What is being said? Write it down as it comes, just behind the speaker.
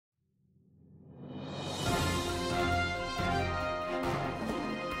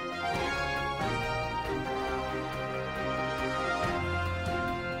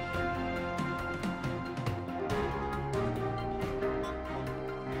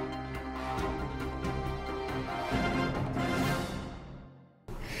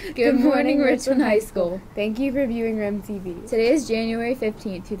Good morning, Richland High School. Thank you for viewing REM TV. Today is January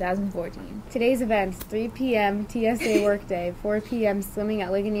 15th, 2014. Today's events: 3 p.m. TSA Workday, 4 p.m. Swimming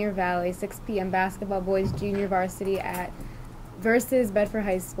at Ligonier Valley, 6 p.m. Basketball Boys Junior Varsity versus Bedford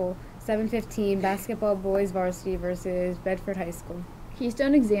High School, 7:15 Basketball Boys Varsity versus Bedford High School.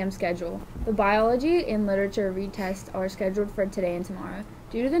 Keystone exam schedule. The biology and literature retests are scheduled for today and tomorrow.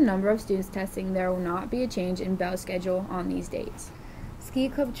 Due to the number of students testing, there will not be a change in bell schedule on these dates. Ski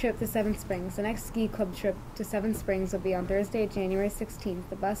Club trip to Seven Springs. The next ski club trip to Seven Springs will be on Thursday, January 16th.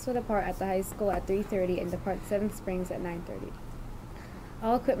 The bus will depart at the high school at 3:30 and depart Seven Springs at 9:30.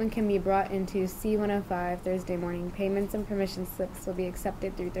 All equipment can be brought into C-105 Thursday morning. Payments and permission slips will be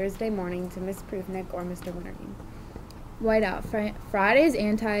accepted through Thursday morning to Ms. Prufnick or Mr. Wintergreen. Whiteout. Friday is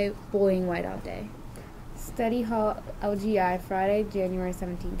anti-bullying whiteout day. Study Hall LGI, Friday, January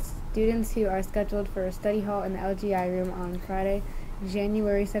 17th. Students who are scheduled for study hall in the LGI room on Friday,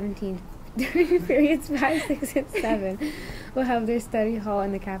 January 17th, during periods 5, 6, and 7, will have their study hall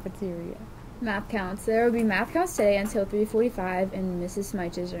in the cafeteria. Math counts. There will be math counts today until 3:45 in Mrs.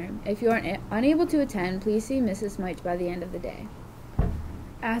 Smych's room. If you are unable to attend, please see Mrs. Smych by the end of the day.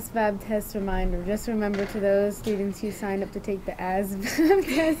 ASVAB test reminder. Just remember, to those students who signed up to take the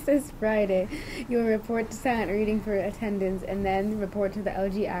ASVAB test this Friday, you will report to silent reading for attendance and then report to the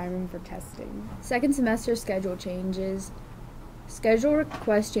LGI room for testing. Second semester schedule changes. Schedule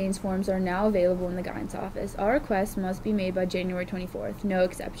request change forms are now available in the guidance office. All requests must be made by January 24th. No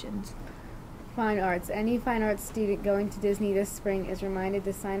exceptions. Fine arts. Any fine arts student going to Disney this spring is reminded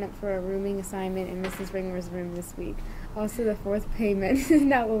to sign up for a rooming assignment in Mrs. Ringer's room this week. Also, the fourth payment is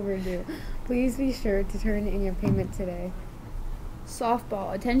now overdue. Please be sure to turn in your payment today.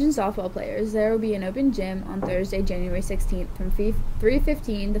 Softball. Attention softball players. There will be an open gym on Thursday, January 16th from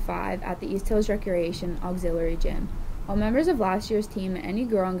 3:15 to 5 at the East Hills Recreation Auxiliary Gym. All members of last year's team and any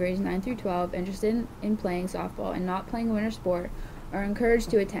girl in grades 9 through 12 interested in playing softball and not playing a winter sport are encouraged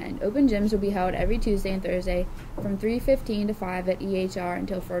to attend. Open gyms will be held every Tuesday and Thursday from 3:15 to 5 at EHR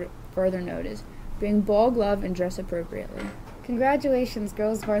until further notice. Bring ball, glove, and dress appropriately. Congratulations,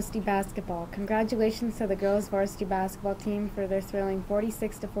 girls varsity basketball. Congratulations to the girls varsity basketball team for their thrilling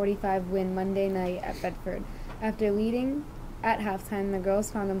 46-45 win Monday night at Bedford. After leading at halftime, the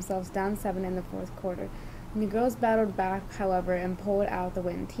girls found themselves down 7 in the fourth quarter. The girls battled back, however, and pulled out the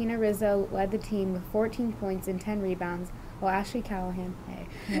win. Tina Rizzo led the team with 14 points and 10 rebounds, while Ashley Callahan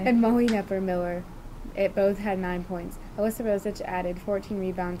and Molly Nepper-Miller both had 9 points. Alyssa Rosich added 14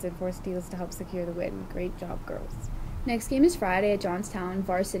 rebounds and 4 steals to help secure the win. Great job, girls. Next game is Friday at Johnstown,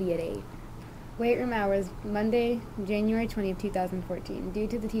 varsity at 8. Weight room hours, Monday, January 20th, 2014. Due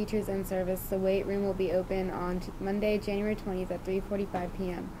to the teachers in service, the weight room will be open on Monday, January 20th at 3:45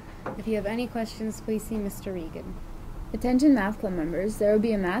 p.m. If you have any questions, please see Mr. Regan. Attention math club members. There will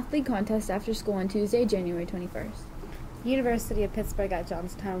be a math league contest after school on Tuesday, January 21st. University of Pittsburgh at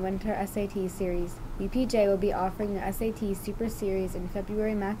Johnstown Winter SAT Series. UPJ will be offering the SAT Super Series in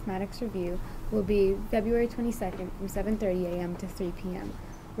February. Mathematics Review will be February 22nd from 7:30 a.m. to 3 p.m.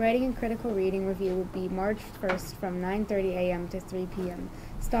 Writing and Critical Reading Review will be March 1st from 9:30 a.m. to 3 p.m.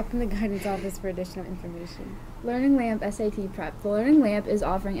 Stop in the guidance office for additional information. Learning Lamp SAT Prep. The Learning Lamp is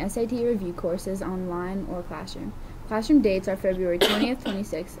offering SAT review courses online or classroom. Classroom dates are February 20th,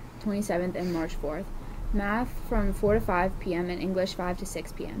 26th, 27th, and March 4th. Math from 4 to 5 p.m. and English 5 to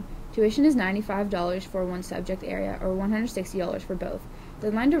 6 p.m. Tuition is $95 for one subject area or $160 for both.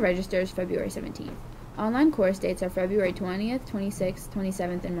 Deadline to register is February 17th. Online course dates are February 20th, 26th,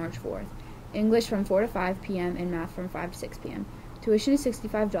 27th, and March 4th. English from 4 to 5 p.m. and Math from 5 to 6 p.m. Tuition is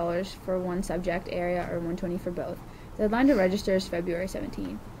 $65 for one subject area or $120 for both. Deadline to register is February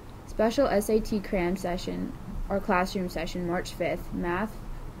 17th. Special SAT cram session or classroom session March 5th. Math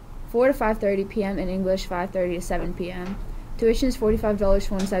 4 to 5:30 p.m. and English 5:30 to 7 p.m. Tuition is $45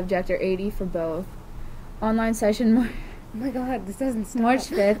 for one subject or $80 for both. Online session Oh my god, this doesn't stop. March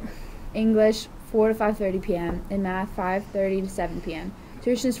 5th. English 4 to 5:30 p.m. and Math 5:30 to 7 p.m.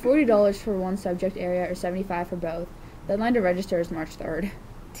 Tuition is $40 for one subject area or $75 for both. Deadline to register is March 3rd.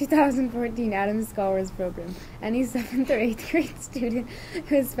 2014 Adams Scholars Program. Any 7th or 8th grade student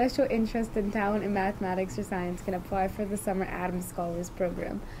who has special interest and talent in mathematics or science can apply for the Summer Adams Scholars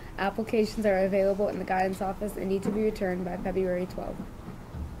Program. Applications are available in the guidance office and need to be returned by February 12th.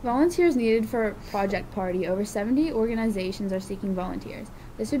 Volunteers needed for a project party. Over 70 organizations are seeking volunteers.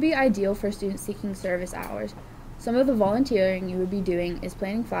 This would be ideal for students seeking service hours. Some of the volunteering you would be doing is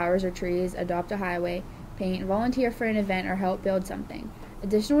planting flowers or trees, adopt a highway, paint, volunteer for an event, or help build something.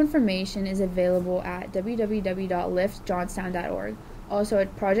 Additional information is available at www.liftjohnstown.org. Also, a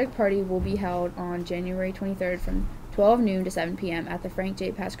project party will be held on January 23rd from 12 noon to 7 p.m. at the Frank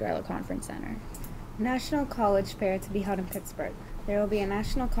J. Pasquarello Conference Center. National College Fair to be held in Pittsburgh. There will be a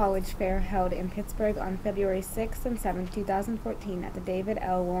National College Fair held in Pittsburgh on February 6th and 7th, 2014 at the David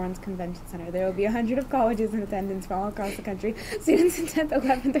L. Lawrence Convention Center. There will be 100 of colleges in attendance from all across the country. Students in 10th,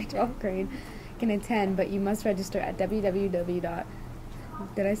 11th, or 12th grade can attend, but you must register at www.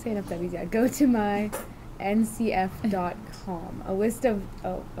 Did I say enough W's? Yeah. Go to myncf.com. A list of...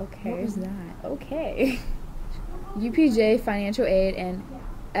 Oh, okay. What was that? Okay. UPJ Financial Aid and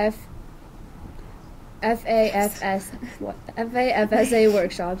FAFSA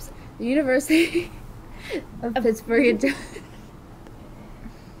workshops. The University of Pittsburgh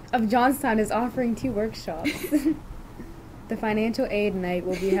of Johnstown is offering 2 workshops. The financial aid night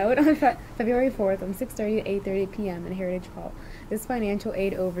will be held on February 4th from 6:30 to 8:30 p.m. in Heritage Hall. This financial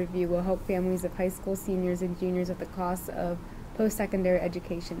aid overview will help families of high school seniors and juniors with the cost of post-secondary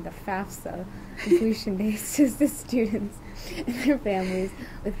education. The FAFSA completion dates to assist students and their families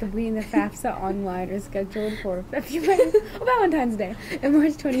with completing the FAFSA online are scheduled for February Valentine's Day and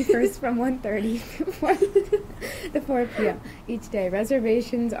March 21st from 1:30 to 4 p.m. each day.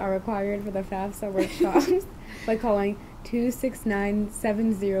 Reservations are required for the FAFSA workshops by calling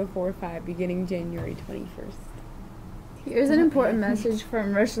 269-7045 beginning January 21st. Here's an important message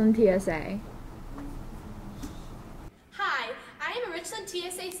from Richland TSA. Hi, I am a Richland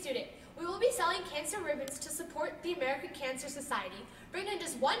TSA student. We will be selling cancer ribbons to support the American Cancer Society. Bring in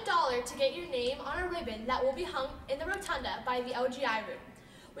just $1 to get your name on a ribbon that will be hung in the rotunda by the LGI room.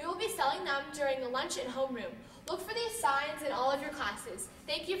 We will be selling them during the lunch and homeroom. Look for these signs in all of your classes.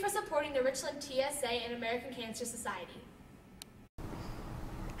 Thank you for supporting the Richland TSA and American Cancer Society.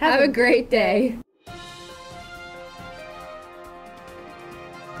 Have a great day.